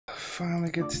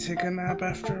finally get to take a nap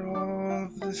after all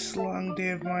this long day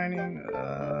of mining.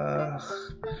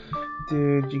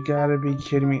 Dude, you gotta be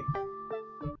kidding me.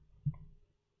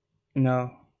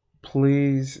 No,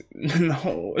 please.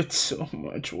 No, it's so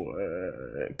much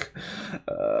work.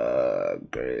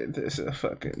 Great, there's a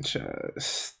fucking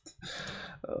chest.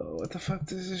 What the fuck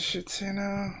does this shit say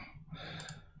now?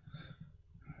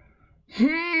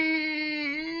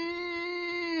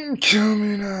 Kill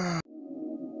me now.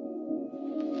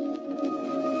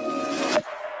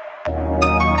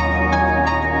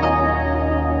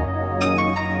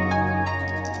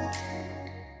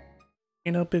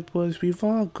 You know, big boys, we've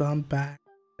all gone back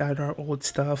at our old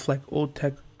stuff, like old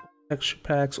texture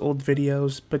packs, old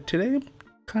videos, but today I'm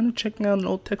kind of checking out an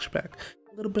old texture pack,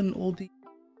 a little bit an oldie.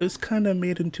 It was kind of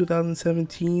made in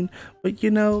 2017, but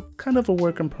you know, kind of a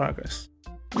work in progress.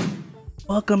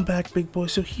 Welcome back, big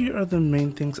boys. So here are the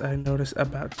main things I noticed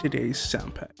about today's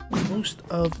sound pack. Most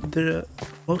of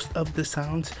the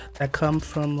sounds that come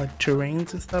from like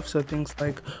terrains and stuff, so things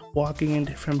like walking in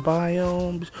different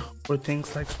biomes or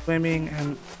things like swimming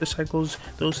and motorcycles,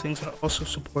 those things are also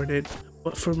supported.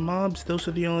 But for mobs, those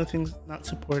are the only things not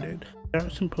supported. There are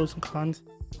some pros and cons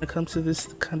when it comes to this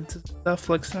kind of stuff.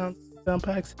 Like sound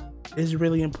packs is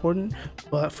really important,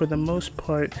 but for the most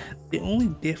part the only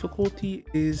difficulty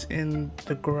is in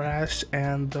the grass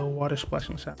and the water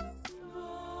splashing sound.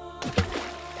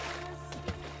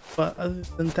 But other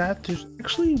than that, there's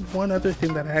actually one other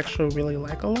thing that I actually really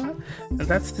like a lot, and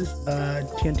that's this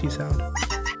TNT sound.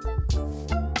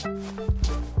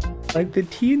 Like the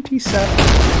TNT sound.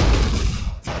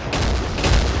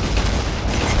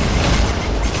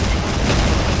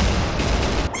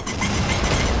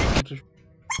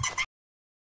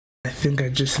 I think I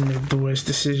just made the worst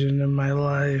decision in my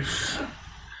life.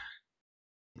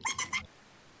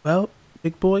 Well,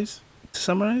 big boys, to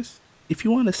summarize, if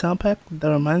you want a sound pack that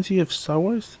reminds you of Star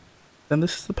Wars, then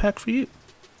this is the pack for you.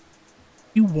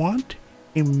 If you want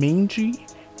a mangy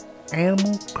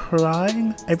animal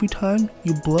crying every time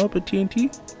you blow up a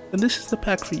TNT, then this is the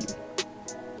pack for you.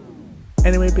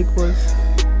 Anyway, big boys,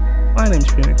 my name's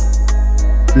Premic.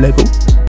 Lego.